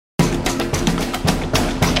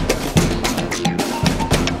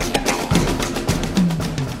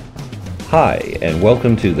Hi, and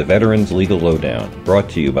welcome to the Veterans Legal Lowdown, brought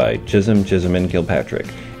to you by Chisholm & Kilpatrick,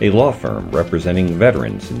 a law firm representing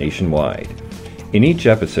veterans nationwide. In each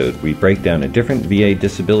episode, we break down a different VA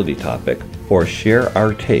disability topic or share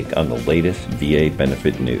our take on the latest VA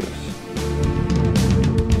benefit news.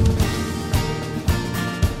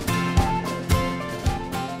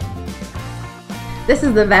 This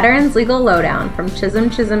is the Veterans Legal Lowdown from Chisholm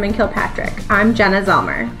 & Kilpatrick. I'm Jenna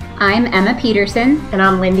Zellmer. I'm Emma Peterson. And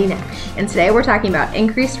I'm Lindy Nash. And today we're talking about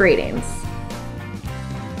increased ratings.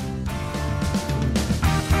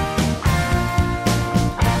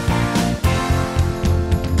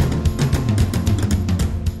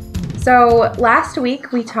 So last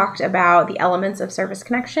week we talked about the elements of service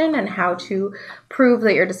connection and how to prove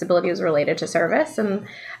that your disability is related to service. And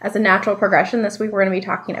as a natural progression, this week we're going to be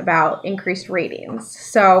talking about increased ratings.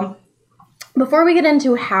 So before we get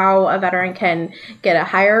into how a veteran can get a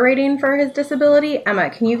higher rating for his disability, Emma,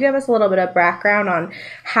 can you give us a little bit of background on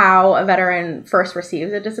how a veteran first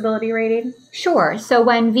receives a disability rating? Sure. So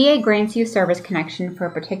when VA grants you service connection for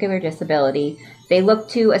a particular disability, they look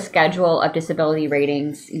to a schedule of disability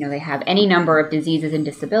ratings. They have any number of diseases and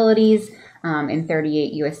disabilities in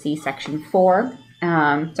 38 USC Section 4.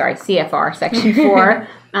 CFR Section 4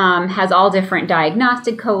 has all different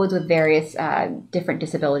diagnostic codes with various different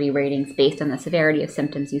disability ratings based on the severity of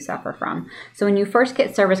symptoms you suffer from. So when you first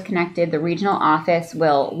get service connected, the regional office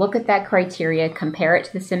will look at that criteria, compare it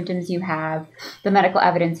to the symptoms you have, the medical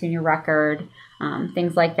evidence in your record,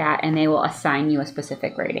 things like that, and they will assign you a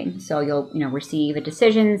specific rating. So you'll receive a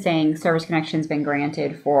decision saying service connection's been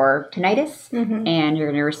granted for tinnitus, and you're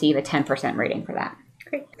going to receive a 10% rating for that.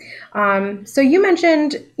 Great. So you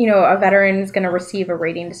mentioned, a veteran is going to receive a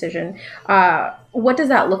rating decision. What does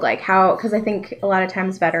that look like? Because I think a lot of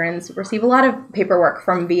times veterans receive a lot of paperwork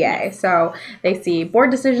from VA. So they see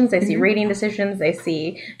board decisions, they see rating decisions, they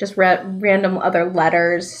see just random other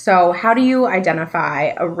letters. So how do you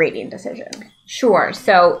identify a rating decision? Sure.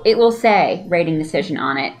 So it will say rating decision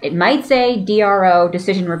on it. It might say DRO,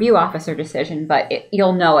 decision review officer decision, but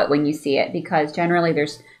you'll know it when you see it because generally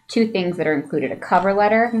there's two things that are included: a cover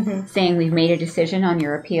letter saying we've made a decision on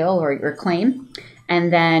your appeal or your claim,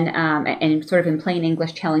 and then and sort of in plain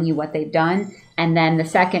English telling you what they've done. And then the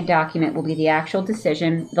second document will be the actual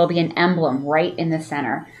decision. There'll be an emblem right in the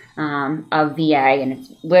center of VA, and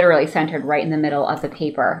it's literally centered right in the middle of the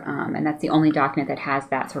paper. And that's the only document that has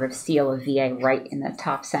that sort of seal of VA right in the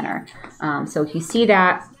top center. So if you see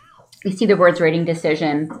that, you see the words rating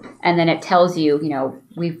decision, and then it tells you,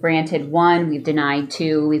 we've granted 1, we've denied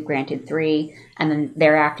 2, we've granted 3, and then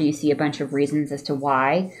thereafter you see a bunch of reasons as to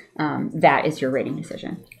why that is your rating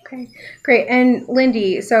decision. Okay, great. And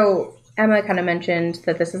Lindy, so Emma kind of mentioned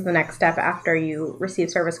that this is the next step after you receive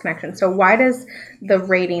service connection. So why does the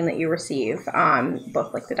rating that you receive,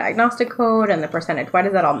 both like the diagnostic code and the percentage, why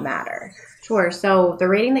does that all matter? Sure. So the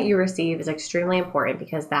rating that you receive is extremely important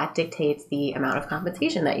because that dictates the amount of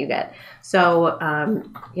compensation that you get. So,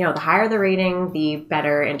 the higher the rating, the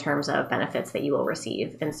better in terms of benefits that you will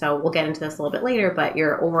receive. And so we'll get into this a little bit later, but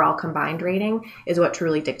your overall combined rating is what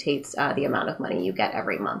truly dictates the amount of money you get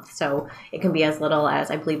every month. So it can be as little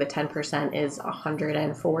as, I believe, a 10% is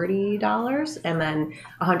 $140, and then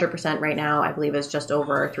 100% right now, I believe, is just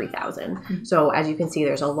over $3,000. So as you can see,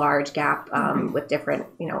 there's a large gap with different,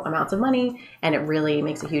 amounts of money. And it really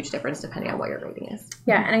makes a huge difference depending on what your rating is.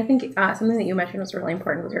 Yeah, and I think something that you mentioned was really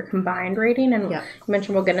important was your combined rating. And you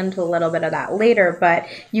mentioned we'll get into a little bit of that later, but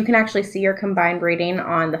you can actually see your combined rating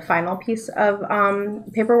on the final piece of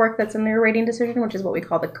paperwork that's in your rating decision, which is what we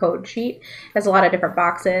call the code sheet. It has a lot of different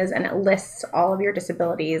boxes, and it lists all of your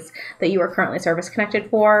disabilities that you are currently service connected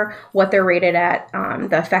for, what they're rated at,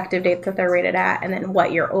 the effective dates that they're rated at, and then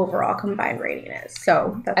what your overall combined rating is.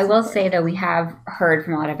 So I will say, though, we have heard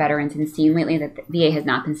from a lot of veterans and seen lately that the VA has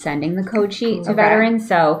not been sending the code sheet to veterans.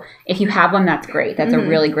 So if you have one, that's great. That's a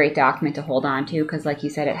really great document to hold on to because, like you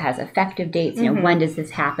said, it has effective dates. When does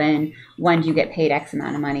this happen? When do you get paid X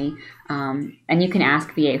amount of money? And you can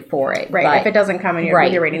ask VA for it. Right. But if it doesn't come in your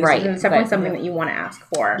rating decision, it's definitely something that you want to ask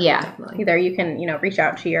for. Yeah. Definitely. Either you can, reach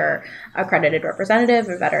out to your accredited representative,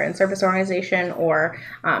 a veteran service organization, or,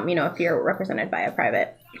 if you're represented by a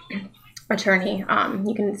private attorney,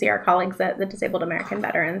 you can see our colleagues at the Disabled American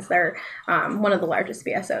Veterans. They're one of the largest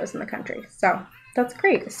VSOs in the country. So that's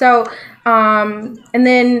great. So, and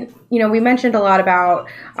then, we mentioned a lot about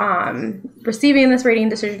receiving this rating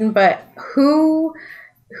decision, but who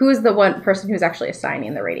is the one person who's actually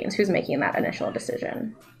assigning the ratings? Who's making that initial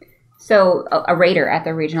decision? So a rater at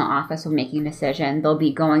the regional office will make a decision. They'll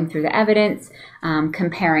be going through the evidence,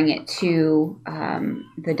 comparing it to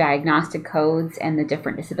the diagnostic codes and the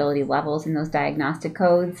different disability levels in those diagnostic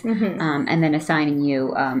codes, and then assigning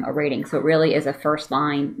you a rating. So it really is a first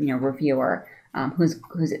line, reviewer who's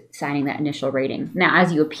signing that initial rating. Now,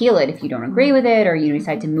 as you appeal it, if you don't agree with it or you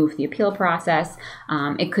decide to move the appeal process,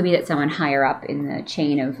 it could be that someone higher up in the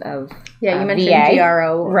chain of you mentioned VA,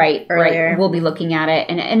 DRO earlier. Right. We'll be looking at it,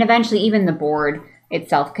 and eventually even the board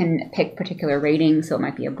itself can pick particular ratings. So it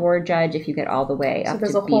might be a board judge if you get all the way up to BVA.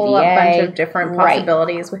 So there's a whole bunch of different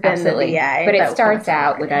possibilities within the VA. But it starts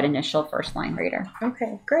out with that initial first line rater.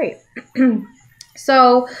 Okay, great.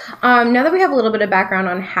 So now that we have a little bit of background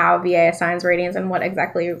on how VA assigns ratings and what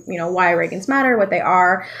exactly, why ratings matter, what they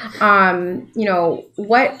are,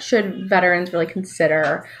 what should veterans really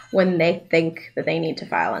consider when they think that they need to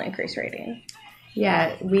file an increased rating?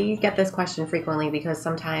 Yeah, we get this question frequently because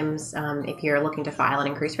sometimes if you're looking to file an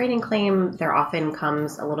increased rating claim, there often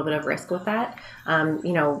comes a little bit of risk with that.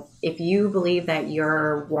 If you believe that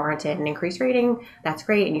you're warranted an increased rating, that's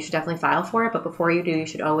great, and you should definitely file for it. But before you do, you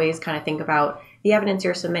should always kind of think about the evidence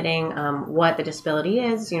you're submitting, what the disability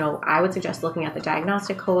is. I would suggest looking at the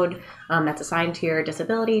diagnostic code that's assigned to your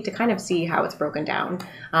disability to kind of see how it's broken down,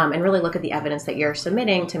 and really look at the evidence that you're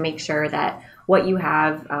submitting to make sure that what you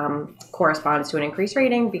have corresponds to an increased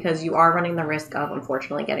rating, because you are running the risk of,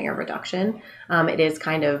 unfortunately, getting a reduction. It is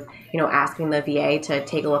kind of, asking the VA to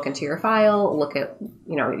take a look into your file, look at,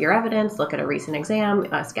 your evidence, look at a recent exam,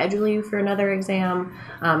 schedule you for another exam,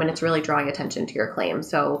 and it's really drawing attention to your claim.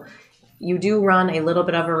 So you do run a little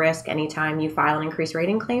bit of a risk anytime you file an increased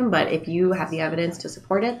rating claim, but if you have the evidence to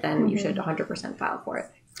support it, then you should 100% file for it.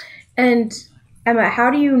 And Emma,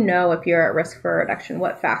 how do you know if you're at risk for a reduction?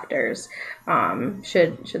 What factors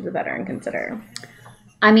should the veteran consider?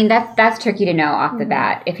 I mean, that's tricky to know off the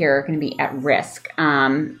bat if you're going to be at risk.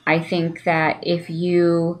 I think that if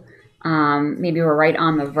you maybe were right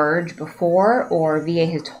on the verge before, or VA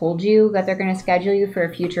has told you that they're going to schedule you for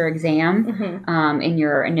a future exam in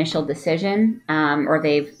your initial decision, or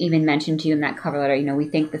they've even mentioned to you in that cover letter, we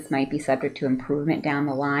think this might be subject to improvement down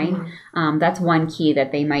the line. That's one key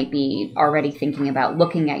that they might be already thinking about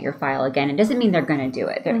looking at your file again. It doesn't mean they're going to do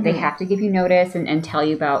it. They have to give you notice and tell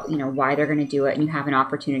you about, why they're going to do it, and you have an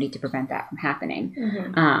opportunity to prevent that from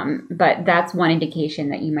happening. But that's one indication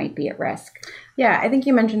that you might be at risk. Yeah, I think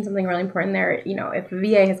you mentioned something really important there. If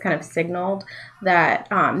VA has kind of signaled that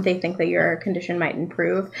they think that your condition might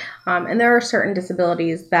improve, and there are certain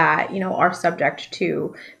disabilities that, are subject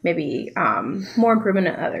to maybe more improvement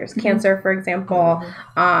than others. Cancer, for example,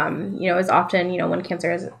 is often, when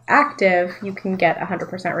cancer is active, you can get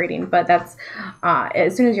 100% rating, but that's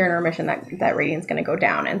as soon as you're in remission, that rating is going to go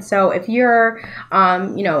down. And so if you're,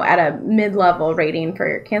 at a mid-level rating for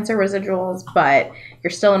your cancer residuals, but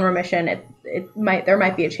you're still in remission, there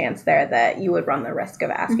might be a chance there that you would run the risk of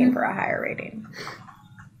asking for a higher rating.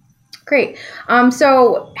 Great.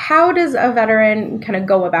 So how does a veteran kind of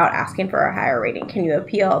go about asking for a higher rating? Can you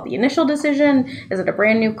appeal the initial decision? Is it a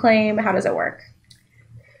brand new claim? How does it work?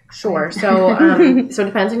 Sure. So so it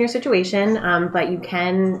depends on your situation, but you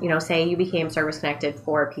can, say you became service-connected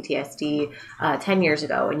for PTSD 10 years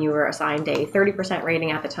ago, and you were assigned a 30%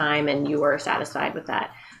 rating at the time, and you were satisfied with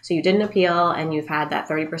that. So you didn't appeal, and you've had that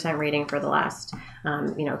 30% rating for the last,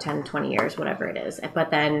 10, 20 years, whatever it is. But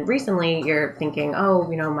then recently you're thinking,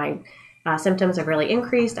 my symptoms have really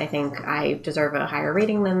increased. I think I deserve a higher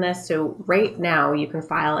rating than this. So right now you can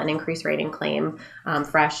file an increased rating claim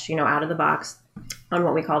fresh, out of the box on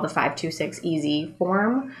what we call the 526 Easy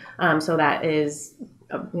form. So that is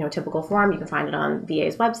typical form. You can find it on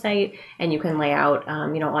VA's website, and you can lay out,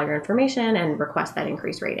 all your information and request that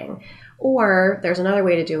increased rating. Or there's another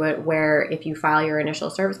way to do it where if you file your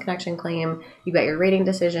initial service connection claim, you get your rating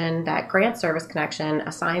decision that grants service connection,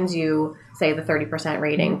 assigns you, say, the 30%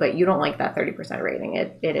 rating, but you don't like that 30% rating.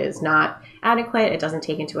 It is not adequate. It doesn't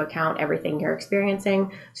take into account everything you're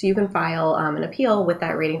experiencing. So you can file an appeal with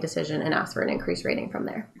that rating decision and ask for an increased rating from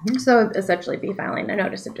there. So essentially be filing a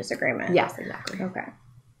notice of disagreement. Yes, exactly. Okay.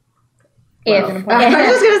 I was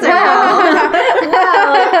just going to say,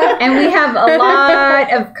 and we have a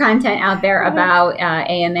lot of content out there about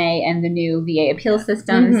AMA and the new VA appeal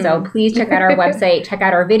system. So please check out our website, check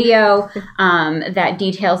out our video that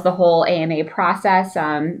details the whole AMA process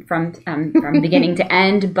from beginning to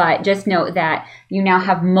end. But just note that you now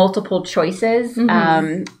have multiple choices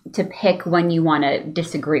to pick when you want to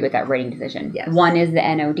disagree with that rating decision. Yes. One is the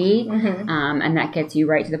NOD, and that gets you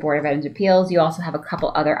right to the Board of Veterans' Appeals. You also have a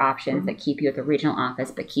couple other options that keep keep you at the regional office,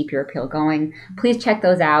 but keep your appeal going. Please check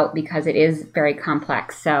those out because it is very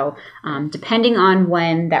complex. So depending on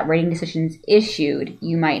when that rating decision is issued,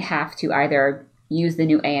 you might have to either use the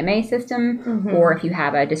new AMA system, or if you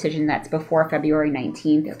have a decision that's before February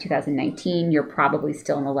 19th of 2019, you're probably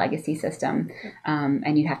still in the legacy system,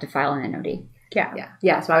 and you'd have to file an NOD.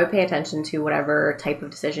 Yeah. So I would pay attention to whatever type of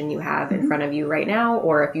decision you have in front of you right now,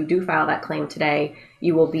 or if you do file that claim today,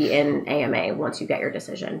 you will be in AMA once you get your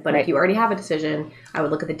decision. But if you already have a decision, I would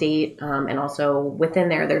look at the date, and also within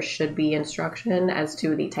there should be instruction as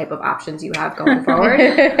to the type of options you have going forward.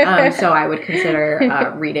 So I would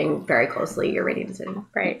consider reading very closely your rating decision.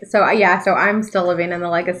 Right. So so I'm still living in the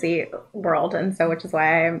legacy world, and so which is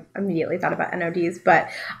why I immediately thought about NODs. But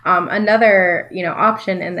another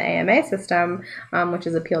option in the AMA system, which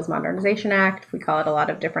is Appeals Modernization Act, we call it a lot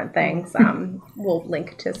of different things. We'll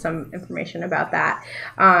link to some information about that.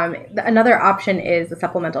 Another option is the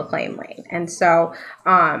supplemental claim lane. And so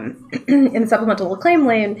in the supplemental claim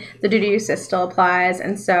lane, the duty to assist still applies.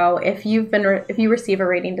 And so if you receive a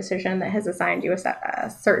rating decision that has assigned you a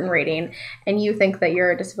certain rating and you think that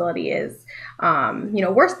your disability is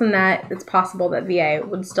worse than that, it's possible that VA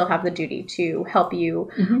would still have the duty to help you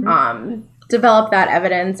develop that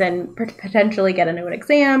evidence and potentially get a new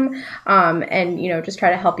exam, and just try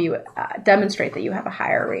to help you demonstrate that you have a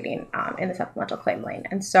higher rating in the supplemental claim lane.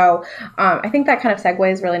 And so I think that kind of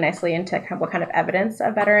segues really nicely into what kind of evidence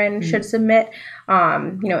a veteran should submit.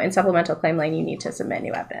 In supplemental claim lane, you need to submit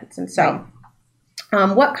new evidence. And so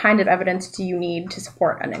what kind of evidence do you need to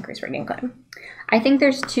support an increased rating claim? I think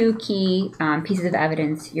there's two key pieces of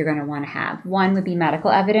evidence you're going to want to have. One would be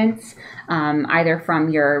medical evidence, either from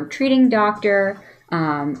your treating doctor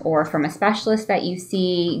or from a specialist that you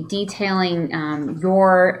see detailing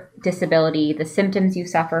your disability, the symptoms you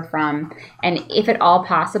suffer from, and if at all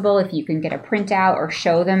possible, if you can get a printout or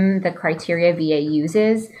show them the criteria VA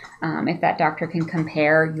uses, if that doctor can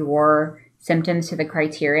compare your symptoms to the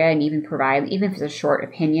criteria and even provide, even if it's a short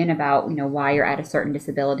opinion about, why you're at a certain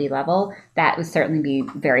disability level, that would certainly be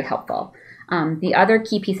very helpful. The other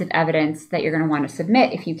key piece of evidence that you're going to want to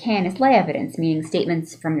submit, if you can, is lay evidence, meaning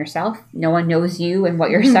statements from yourself. No one knows you and what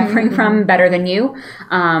you're suffering from better than you,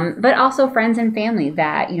 but also friends and family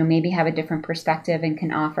that, maybe have a different perspective and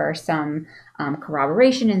can offer some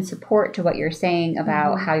corroboration and support to what you're saying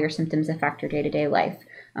about how your symptoms affect your day-to-day life.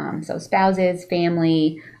 So spouses,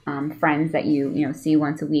 family, friends that you see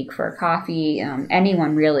once a week for a coffee,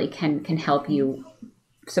 anyone really can help you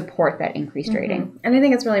support that increased rating. And I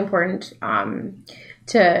think it's really important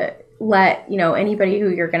to let anybody who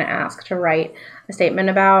you're going to ask to write a statement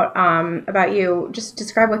about you, just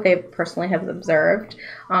describe what they personally have observed.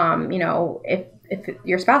 If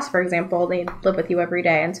your spouse, for example, they live with you every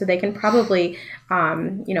day, and so they can probably,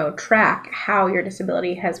 track how your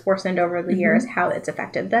disability has worsened over the years, how it's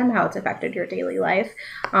affected them, how it's affected your daily life.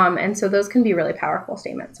 And so those can be really powerful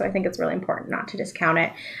statements. So I think it's really important not to discount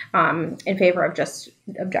it in favor of just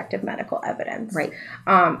objective medical evidence. Right.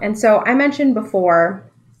 And so I mentioned before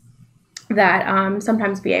that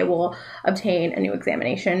sometimes VA will obtain a new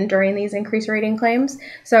examination during these increased rating claims.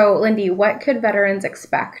 So, Lindy, what could veterans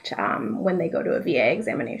expect when they go to a VA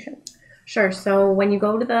examination? Sure. So when you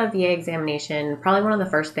go to the VA examination, probably one of the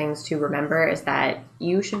first things to remember is that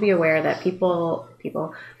you should be aware that the VA,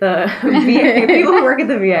 people who work at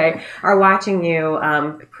the VA are watching you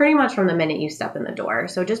pretty much from the minute you step in the door.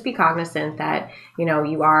 So just be cognizant that,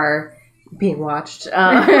 you are being watched.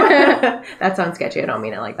 That sounds sketchy. I don't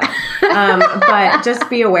mean it like that. But just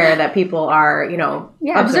be aware that people are,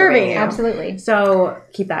 observing you. Absolutely. So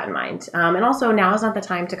keep that in mind. And also now is not the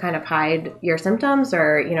time to kind of hide your symptoms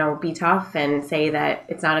or, be tough and say that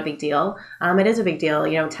it's not a big deal. It is a big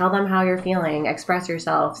deal. Tell them how you're feeling, express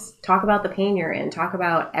yourselves, talk about the pain you're in, talk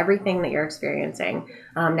about everything that you're experiencing.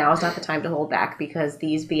 Now is not the time to hold back because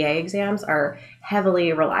these VA exams are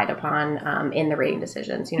heavily relied upon in the rating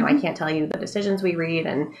decisions. I can't tell you the decisions we read,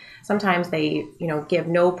 and sometimes they, give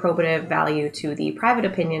no probative value to the private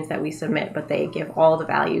opinions that we submit, but they give all the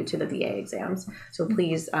value to the VA exams. So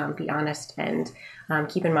please be honest and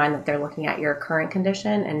keep in mind that they're looking at your current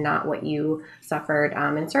condition and not what you suffered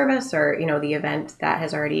in service or, the event that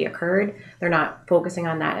has already occurred. They're not focusing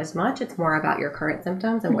on that as much. It's more about your current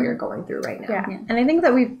symptoms and what you're going through right now. Yeah. And I think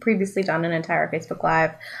that we've previously done an entire Facebook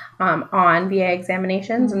Live on VA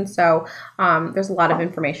examinations. And so there's a lot of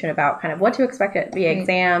information about kind of what to expect at VA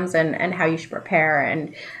exams and how you should prepare.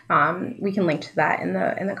 And we can link to that in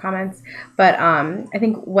the comments. But I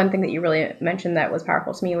think one thing that you really mentioned that was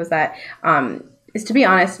powerful to me was that is to be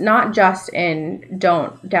honest, not just in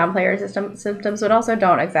don't downplay your symptoms, but also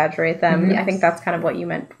don't exaggerate them. Yes. I think that's kind of what you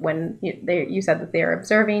meant when you said that they're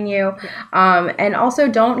observing you. Yeah. And also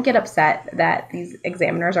don't get upset that these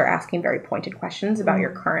examiners are asking very pointed questions about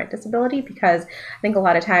your current disability, because I think a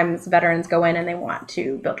lot of times veterans go in and they want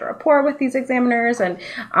to build a rapport with these examiners and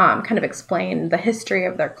kind of explain the history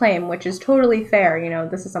of their claim, which is totally fair. You know,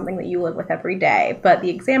 this is something that you live with every day, but the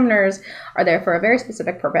examiners are there for a very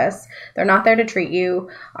specific purpose. They're not there to treat you,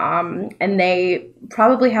 and they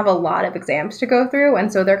probably have a lot of exams to go through,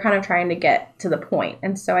 and so they're kind of trying to get to the point.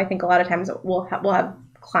 And so I think a lot of times we'll have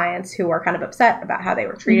clients who are kind of upset about how they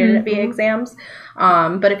were treated at VA exams,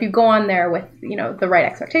 but if you go on there with the right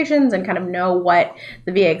expectations and kind of know what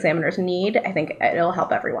the VA examiners need, I think it'll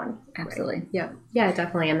help everyone. Absolutely. Right. Yeah,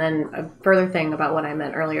 definitely. And then a further thing about what I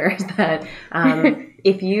meant earlier is that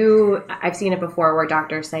I've seen it before where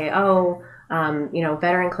doctors say,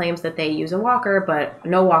 veteran claims that they use a walker, but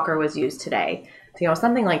no walker was used today. So,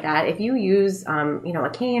 something like that. If you use, a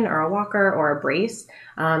cane or a walker or a brace,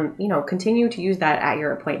 continue to use that at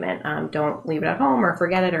your appointment. Don't leave it at home or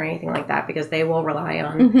forget it or anything like that, because they will rely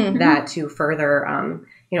on that to further,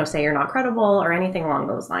 say you're not credible or anything along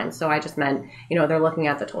those lines. So I just meant, they're looking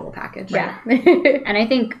at the total package. Yeah. And I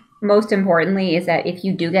think most importantly is that if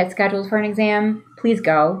you do get scheduled for an exam, please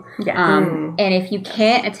go. Yes. And if you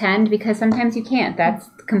can't attend, because sometimes you can't, that's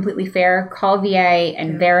completely fair, call VA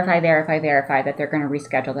and verify that they're going to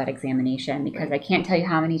reschedule that examination, because I can't tell you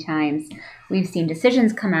how many times we've seen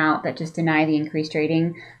decisions come out that just deny the increased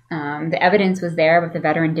rating. The evidence was there, but the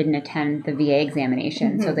veteran didn't attend the VA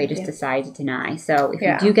examination, so they just decide to deny. So if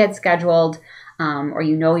you do get scheduled, or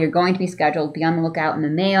you're going to be scheduled, be on the lookout in the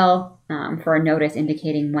mail for a notice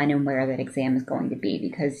indicating when and where that exam is going to be,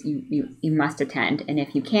 because you must attend. And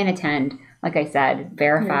if you can't attend, like I said,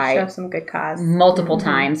 verify show some good cause multiple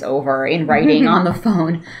times over in writing on the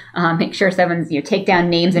phone. Make sure someone's take down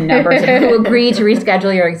names and numbers of who agreed to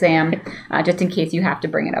reschedule your exam, just in case you have to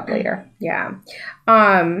bring it up later. Yeah.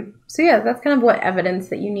 So that's kind of what evidence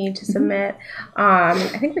that you need to submit.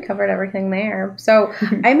 I think we covered everything there. So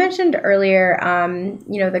I mentioned earlier,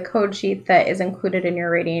 the code sheet that is included in your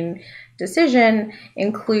rating decision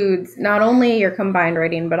includes not only your combined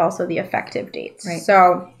rating, but also the effective dates. Right.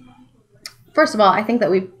 So first of all, I think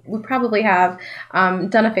that we probably have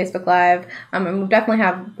done a Facebook Live, and we definitely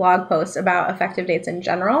have blog posts about effective dates in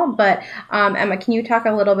general. But Emma, can you talk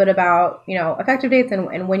a little bit about effective dates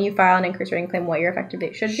and when you file an increased rating claim, what your effective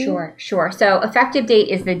date should be? Sure. So effective date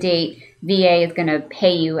is the date VA is going to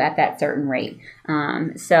pay you at that certain rate.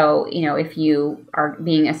 So if you are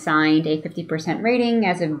being assigned a 50% rating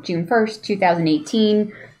as of June 1st,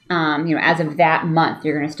 2018. As of that month,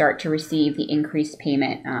 you're going to start to receive the increased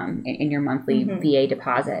payment in your monthly VA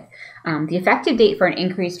deposit. The effective date for an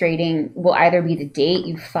increased rating will either be the date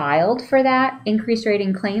you filed for that increased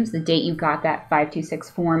rating claims, the date you got that 526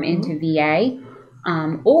 form into VA,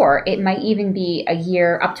 or it might even be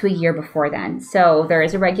up to a year before then. So there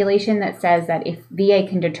is a regulation that says that if VA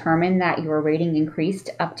can determine that your rating increased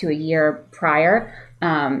up to a year prior,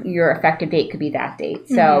 your effective date could be that date.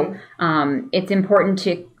 So it's important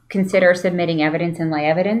to consider submitting evidence and lay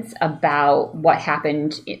evidence about what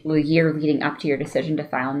happened the year leading up to your decision to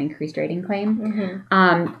file an increased rating claim.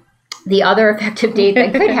 The other effective date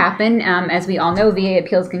that could happen, as we all know, VA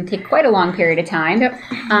appeals can take quite a long period of time,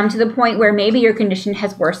 to the point where maybe your condition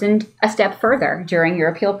has worsened a step further during your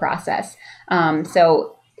appeal process.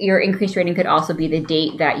 So your increased rating could also be the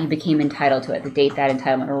date that you became entitled to it. The date that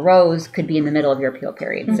entitlement arose could be in the middle of your appeal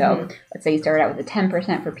period. So let's say you started out with a 10%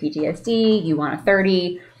 for PTSD, you want a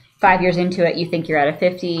 30, 5 years into it, you think you're at a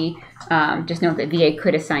 50. Just note that VA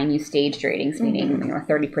could assign you staged ratings, meaning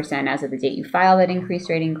 30% as of the date you filed that increased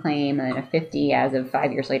rating claim, and then a 50 as of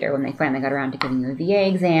 5 years later when they finally got around to giving you a VA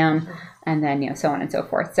exam, and then so on and so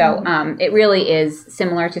forth. So it really is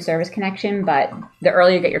similar to service connection, but the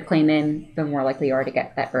earlier you get your claim in, the more likely you are to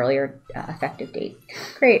get that earlier effective date.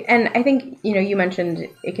 Great. And I think you mentioned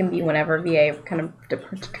it can be whenever VA kind of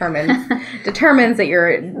determines that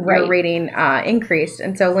your rating increased.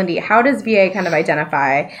 And so, Lindy, how does VA kind of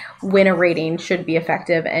identify when a rating should be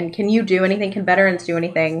effective, and can veterans do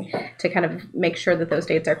anything to kind of make sure that those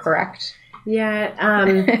dates are correct? Yeah,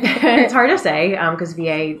 it's hard to say because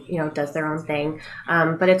VA, does their own thing.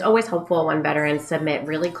 But it's always helpful when veterans submit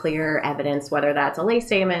really clear evidence, whether that's a lay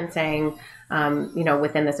statement saying,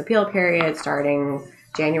 within this appeal period, starting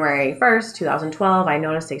January 1st, 2012, I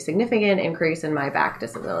noticed a significant increase in my back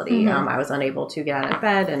disability. I was unable to get out of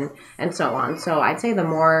bed and so on. So I'd say the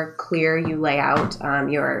more clear you lay out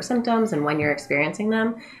your symptoms and when you're experiencing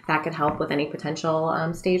them, that could help with any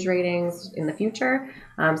potential stage ratings in the future.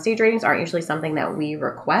 Stage ratings aren't usually something that we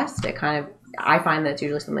request. I find that it's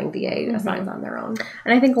usually something VA assigns on their own.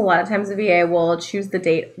 And I think a lot of times the VA will choose the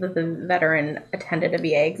date that the veteran attended a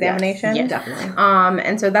VA examination. Yes, definitely.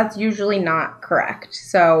 And so that's usually not correct.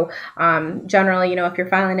 So generally, if you're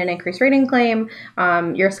filing an increased rating claim,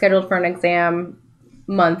 you're scheduled for an exam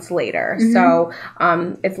months later. So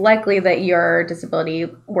it's likely that your disability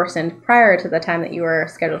worsened prior to the time that you were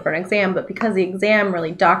scheduled for an exam, but because the exam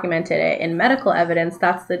really documented it in medical evidence,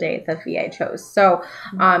 that's the date that VA chose. So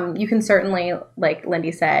you can certainly, like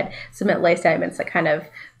Lindy said, submit lay statements that kind of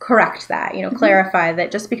correct that, clarify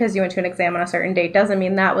that just because you went to an exam on a certain date doesn't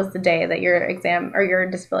mean that was the day that your exam or your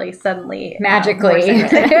disability suddenly magically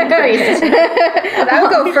increased. I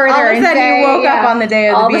would go further all of a and sudden say you woke up on the day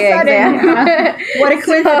of the VA exam. What a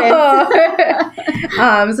coincidence.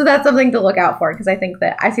 So that's something to look out for, because I think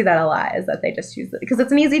that I see that a lot, is that they just choose it because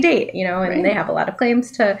it's an easy date, and they have a lot of claims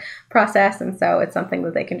to process, and so it's something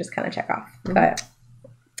that they can just kind of check off. But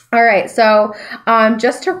all right, so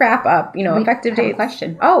just to wrap up, effective date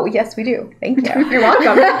question. Oh, yes, we do. Thank you. You're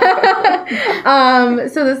welcome.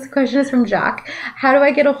 So this question is from Jacques. How do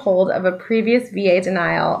I get a hold of a previous VA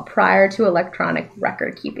denial prior to electronic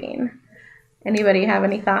record keeping? Anybody have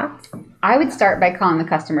any thoughts? I would start by calling the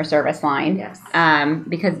customer service line. Yes.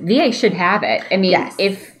 Because VA should have it. I mean,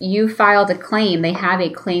 if you filed a claim, they have a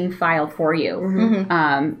claim file for you.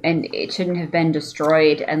 And it shouldn't have been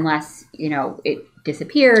destroyed unless, it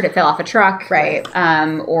disappeared, it fell off a truck. Right.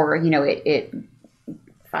 Or, it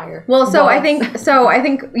fire. Well, I think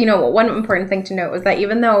one important thing to note was that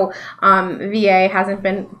even though VA hasn't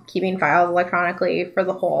been keeping files electronically for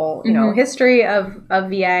the whole history of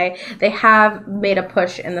VA, they have made a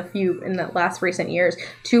push in the last recent years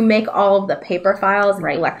to make all of the paper files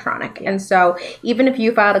electronic. And so even if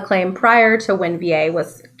you filed a claim prior to when VA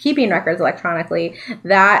was keeping records electronically,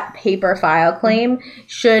 that paper file claim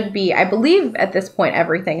should be, I believe at this point,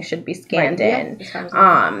 everything should be scanned in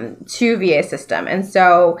to VA system. And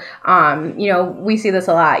so, we see this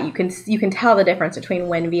a lot. You can tell the difference between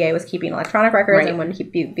when VA was keeping electronic records and when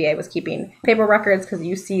VA was keeping paper records, because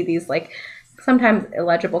you see these sometimes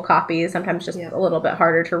illegible copies, sometimes just a little bit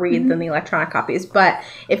harder to read than the electronic copies. But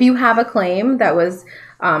if you have a claim that was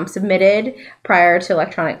submitted prior to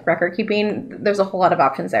electronic record keeping, there's a whole lot of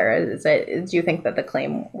options there. Do you think that the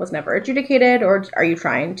claim was never adjudicated, or are you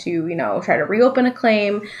trying to, try to reopen a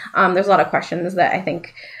claim? There's a lot of questions that I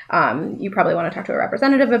think you probably want to talk to a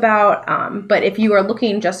representative about. But if you are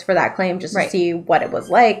looking just for that claim, just to see what it was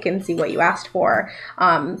like and see what you asked for,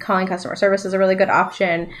 calling customer service is a really good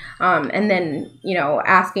option. And then,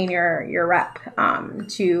 asking your rep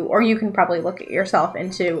or you can probably look yourself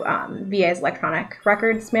into VA's electronic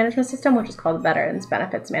records management system, which is called the Veterans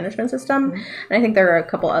Benefits Management System. And I think there are a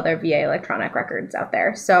couple other VA electronic records out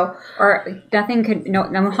there. So, or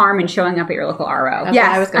no harm in showing up at your local RO. That's what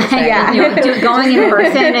I was going to say. Going in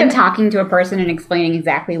person and talking to a person and explaining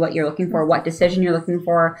exactly what you're looking for, what decision you're looking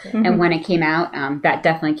for, and when it came out, that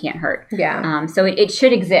definitely can't hurt. Yeah. So it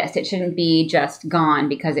should exist. It shouldn't be just gone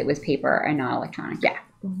because it was paper and not electronic. Yeah.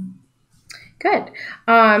 Good.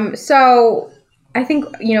 So I think,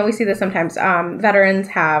 we see this sometimes. Veterans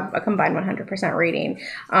have a combined 100% rating.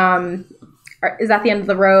 Is that the end of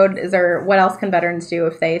the road? What else can veterans do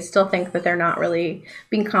if they still think that they're not really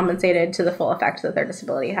being compensated to the full effect that their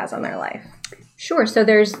disability has on their life? Sure. So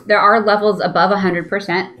there are levels above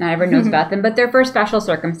 100%. Not everyone knows about them, but they're for special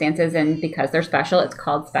circumstances, and because they're special, it's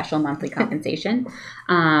called special monthly compensation.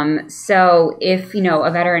 So if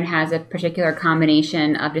a veteran has a particular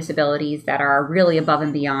combination of disabilities that are really above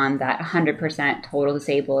and beyond that 100% total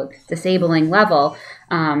disabling level,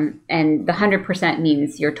 and the 100%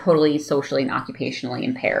 means you're totally socially and occupationally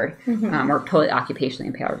impaired, or totally occupationally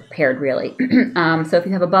impaired, really. So if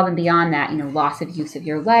you have above and beyond that, loss of use of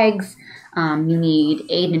your legs. You need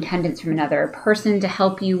aid and attendance from another person to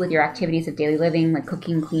help you with your activities of daily living, like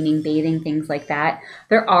cooking, cleaning, bathing, things like that.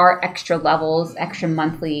 There are extra levels, extra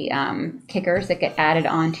monthly kickers that get added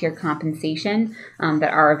onto your compensation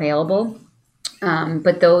that are available.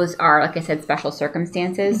 But those are, like I said, special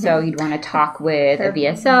circumstances. So you'd want to talk with a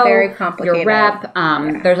VSO, very complicated. Your rep.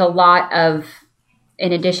 There's a lot of,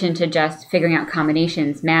 in addition to just figuring out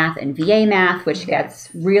combinations, math and VA math, which gets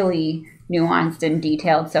really nuanced and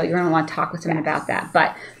detailed, so you're going to want to talk with someone about that.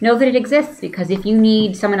 But know that it exists, because if you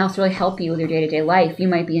need someone else to really help you with your day-to-day life, you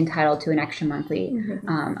might be entitled to an extra monthly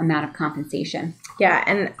amount of compensation. Yeah,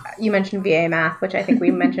 and you mentioned VA math, which I think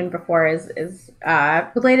we mentioned before is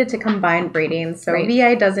related to combined ratings. So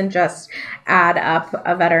VA doesn't just add up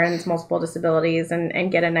a veteran's multiple disabilities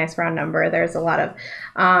and get a nice round number. There's a lot of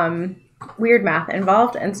weird math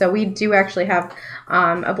involved, and so we do actually have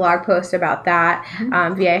a blog post about that.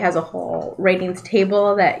 VA has a whole ratings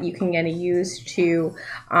table that you can use to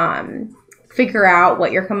figure out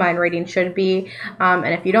what your combined rating should be,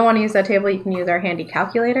 and if you don't want to use that table, you can use our handy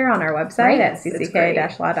calculator on our website at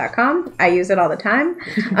cck-law.com. I use it all the time.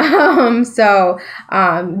 So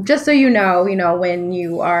just so you know, when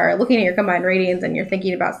you are looking at your combined ratings and you're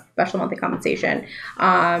thinking about special monthly compensation,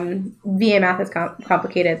 VA math is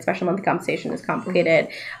complicated, special monthly compensation is complicated.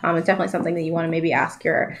 It's definitely something that you want to maybe ask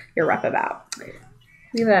your rep about.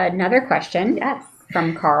 We have another question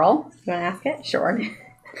from Carl. You want to ask it? Sure.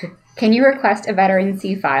 Can you request a veteran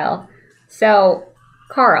C file? So,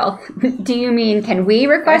 Carl, do you mean can we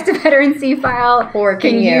request a veteran C file? Or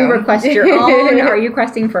can you request your own? Are you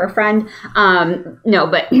requesting for a friend? No,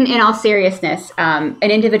 but in all seriousness, an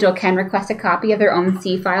individual can request a copy of their own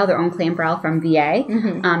C file, their own claim file from VA.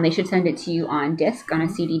 They should send it to you on disk, on a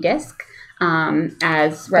CD disk,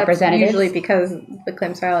 as representatives. Usually because the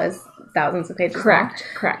claims file is thousands of pages. Correct.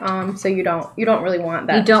 So you don't really want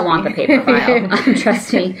that. You don't want the paper file,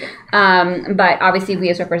 trust me. But obviously, we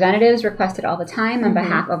as representatives request it all the time on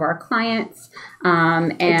behalf of our clients.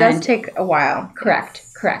 And it does take a while. Correct.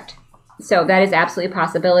 So that is absolutely a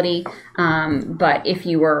possibility. But if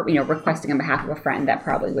you were, requesting on behalf of a friend, that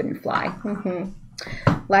probably wouldn't fly.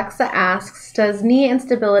 Lexa asks, does knee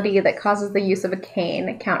instability that causes the use of a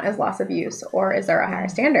cane count as loss of use, or is there a higher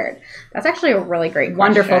standard? That's actually a really great question.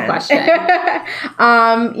 Wonderful question.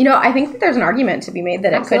 I think that there's an argument to be made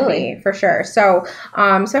that it could be, for sure. So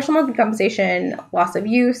special monthly compensation, loss of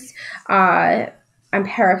use, I'm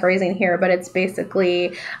paraphrasing here, but it's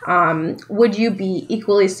basically, would you be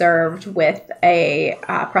equally served with a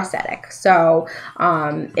prosthetic? So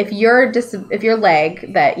if your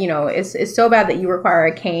leg that is so bad that you require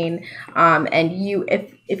a cane, and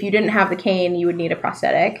if you didn't have the cane, you would need a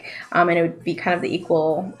prosthetic, and it would be kind of the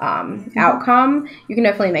equal outcome, you can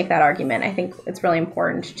definitely make that argument. I think it's really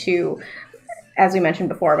important to, as we mentioned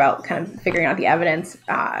before, about kind of figuring out the evidence,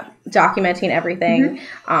 documenting everything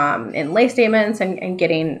in lay statements and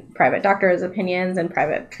getting private doctors' opinions and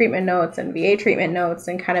private treatment notes and VA treatment notes,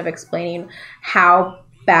 and kind of explaining how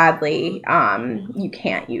badly you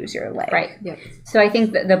can't use your leg. Right. Yep. So I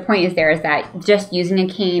think the point is that just using a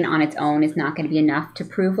cane on its own is not going to be enough to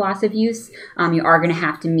prove loss of use. You are going to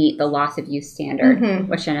have to meet the loss of use standard,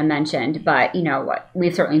 which Jenna mentioned. But,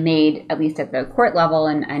 we've certainly made, at least at the court level,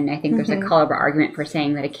 and I think there's a colorable argument for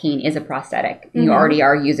saying that a cane is a prosthetic. You already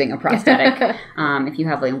are using a prosthetic if you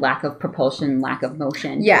have a lack of propulsion, lack of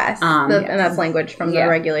motion. Yes. And that's language from the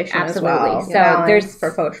regulation as well. So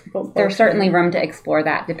there's certainly room to explore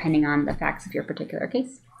that depending on the facts of your particular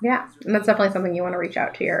case. Yeah, and that's definitely something you want to reach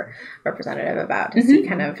out to your representative about to see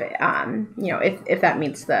kind of, if that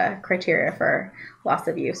meets the criteria for loss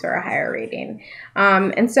of use or a higher rating.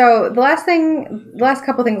 And so the last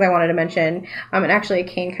couple things I wanted to mention, and actually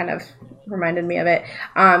Kane kind of reminded me of it.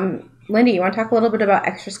 Lindy, you want to talk a little bit about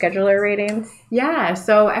extra scheduler ratings? Yeah,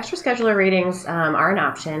 so extra scheduler ratings are an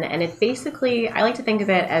option, and it basically, I like to think of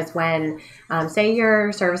it as when, say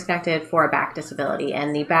you're service-connected for a back disability,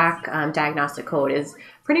 and the back diagnostic code is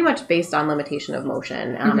pretty much based on limitation of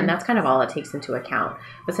motion, and that's kind of all it takes into account.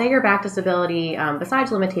 But say your back disability,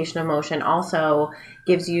 besides limitation of motion, also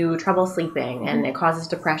gives you trouble sleeping, and it causes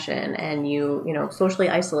depression, and you socially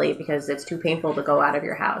isolate because it's too painful to go out of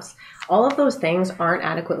your house. All of those things aren't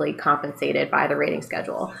adequately compensated by the rating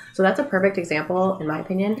schedule. So that's a perfect example, in my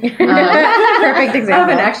opinion, perfect example of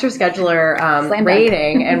an extra scheduler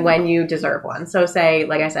rating and when you deserve one. So say,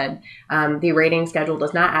 like I said, the rating schedule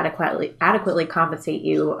does not adequately compensate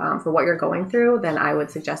you for what you're going through, then I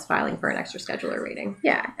would suggest filing for an extra scheduler rating.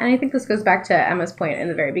 Yeah, and I think this goes back to Emma's point in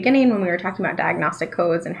the very beginning when we were talking about diagnostic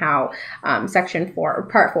codes and how Section 4 or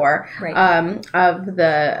Part 4 of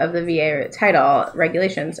the VA title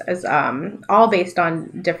regulations is all based on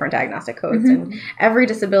different diagnostic codes, and every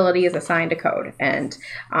disability is assigned a code, and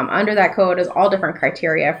under that code is all different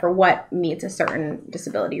criteria for what meets a certain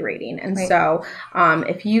disability rating. And so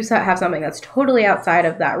if you have something that's totally outside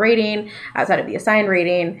of that rating, outside of the assigned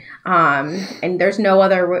rating, and there's no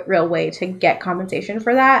other real way to get compensation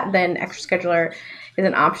for that, then extra scheduler is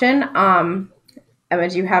an option. Emma,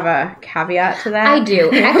 do you have a caveat to that? I do.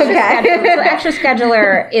 Extra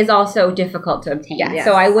scheduler is also difficult to obtain. Yes.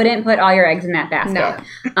 So I wouldn't put all your eggs in that basket.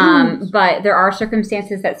 No. But there are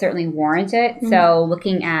circumstances that certainly warrant it. Mm-hmm. So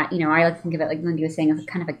looking at, I like to think of it like Lindy was saying as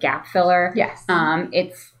kind of a gap filler. Yes.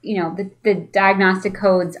 It's, the diagnostic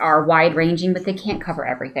codes are wide ranging, but they can't cover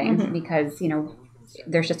everything because,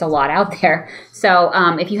 there's just a lot out there. So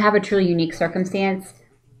if you have a truly unique circumstance,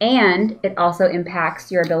 and it also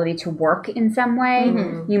impacts your ability to work in some way,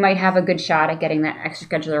 you might have a good shot at getting that extra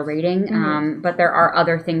scheduler rating. But there are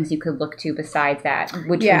other things you could look to besides that,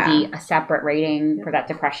 which would be a separate rating for that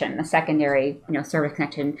depression, a secondary, service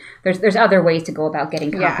connection. There's other ways to go about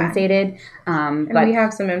getting compensated. And we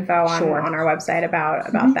have some info on our website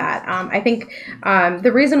about that. I think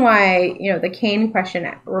the reason why, the cane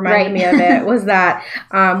question reminded me of it was that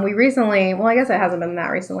we recently, well, I guess it hasn't been that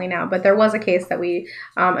recently now, but there was a case that we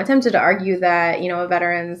attempted to argue that, a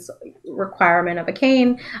veteran's requirement of a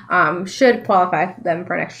cane should qualify them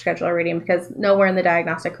for an extra scheduler rating because nowhere in the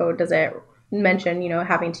diagnostic code does it mention,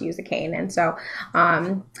 having to use a cane. And so,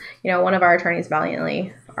 one of our attorneys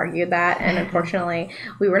valiantly argued that, and unfortunately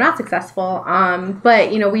we were not successful.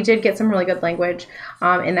 But we did get some really good language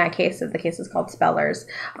in that case. The case is called Spellers,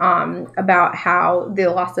 about how the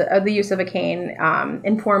loss of the use of a cane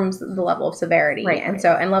informs the level of severity, and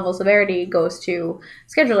level of severity goes to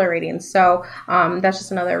scheduler ratings. So that's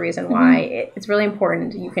just another reason why it's really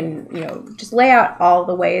important. You can just lay out all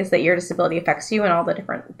the ways that your disability affects you and all the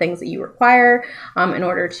different things that you require in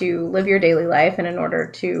order to live your daily life and in order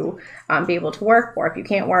to be able to work, or if you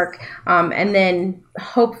can't work, and then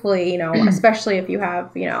hopefully, especially if you have,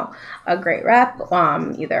 a great rep,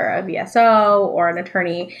 either a VSO or an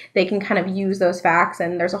attorney, they can kind of use those facts,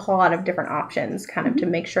 and there's a whole lot of different options kind of to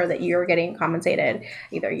make sure that you're getting compensated,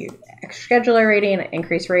 either you extra scheduler rating,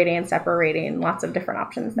 increased rating, separate rating, lots of different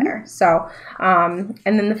options there. So, and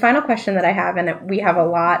then the final question that I have, and we have a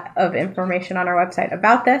lot of information on our website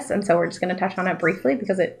about this, and so we're just going to touch on it briefly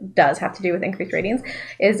because it does have to do with increased ratings,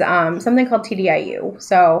 is something called TDIU.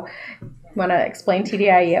 So, want to explain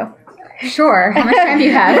TDIU? Sure. How much time do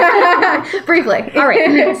you have? Briefly. All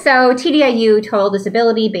right. So TDIU, total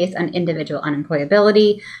disability based on individual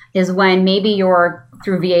unemployability, is when maybe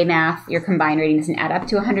through VA math, your combined rating doesn't add up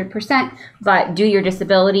to 100%, but due to your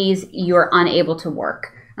disabilities, you're unable to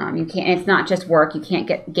work. You can't. It's not just work. You can't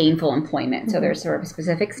get gainful employment. So there's sort of a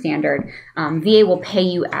specific standard. VA will pay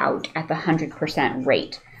you out at the 100%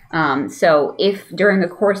 rate. So if during the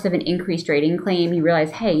course of an increased rating claim, you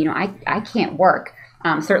realize, hey, I can't work,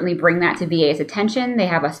 certainly bring that to VA's attention. They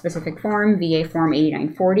have a specific form, VA Form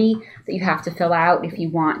 8940, that you have to fill out if you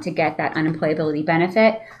want to get that unemployability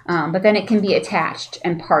benefit. But then it can be attached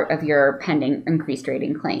and part of your pending increased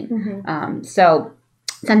rating claim. So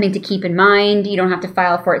something to keep in mind. You don't have to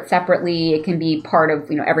file for it separately. It can be part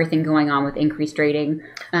of everything going on with increased rating.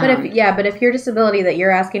 But if your disability that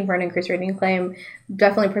you're asking for an increased rating claim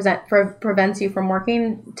definitely prevents you from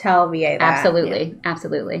working, tell VA that.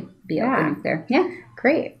 Absolutely. Be open there. Yeah.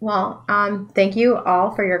 Great. Well, thank you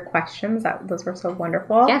all for your questions. Those were so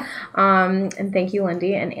wonderful. Yeah. And thank you,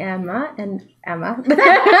 Lindy and Emma.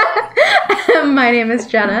 My name is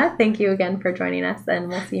Jenna. Thank you again for joining us, and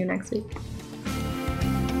we'll see you next week.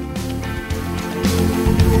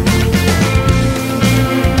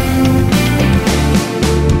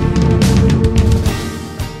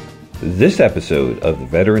 This episode of the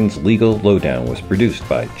Veterans Legal Lowdown was produced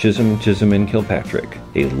by Chisholm & Kilpatrick,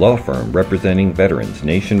 a law firm representing veterans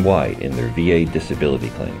nationwide in their VA disability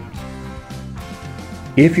claims.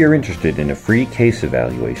 If you're interested in a free case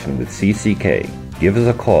evaluation with CCK, give us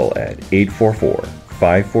a call at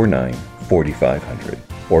 844-549-4500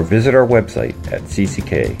 or visit our website at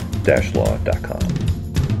cck-law.com.